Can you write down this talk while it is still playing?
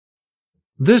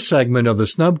This segment of the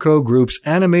Snubco Group's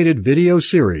animated video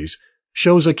series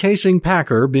shows a casing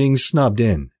packer being snubbed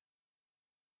in.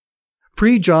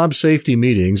 Pre-job safety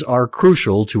meetings are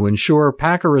crucial to ensure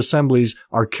packer assemblies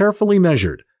are carefully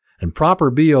measured and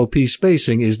proper BOP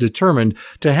spacing is determined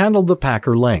to handle the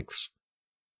packer lengths.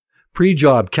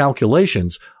 Pre-job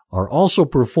calculations are also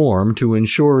performed to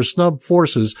ensure snub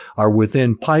forces are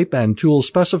within pipe and tool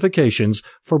specifications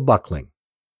for buckling.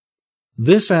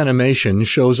 This animation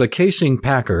shows a casing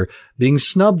packer being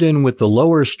snubbed in with the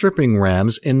lower stripping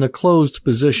rams in the closed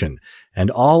position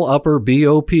and all upper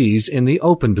BOPs in the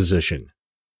open position.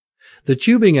 The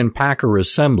tubing and packer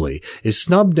assembly is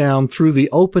snubbed down through the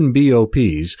open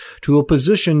BOPs to a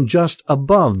position just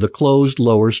above the closed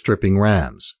lower stripping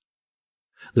rams.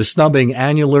 The snubbing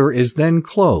annular is then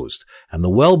closed and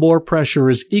the wellbore pressure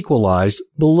is equalized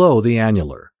below the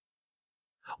annular.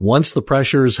 Once the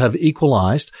pressures have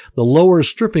equalized, the lower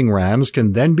stripping rams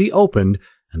can then be opened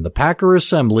and the packer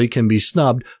assembly can be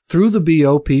snubbed through the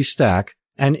BOP stack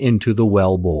and into the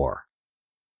wellbore.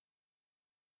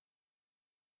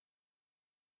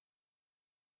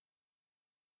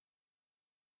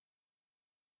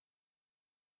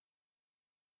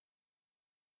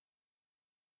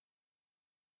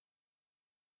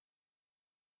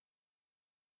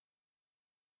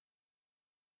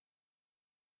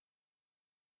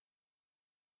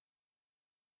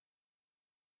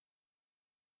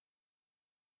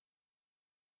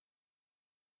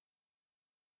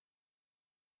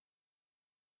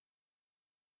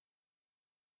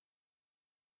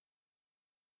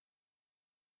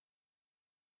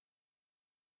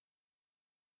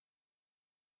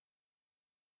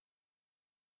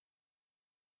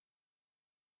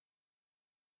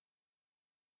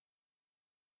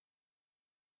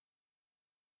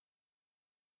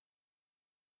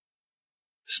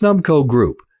 Snubco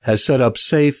Group has set up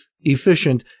safe,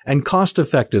 efficient, and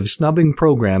cost-effective snubbing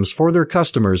programs for their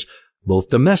customers both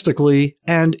domestically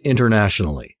and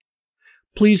internationally.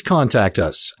 Please contact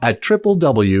us at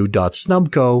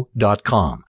www.snubco.com.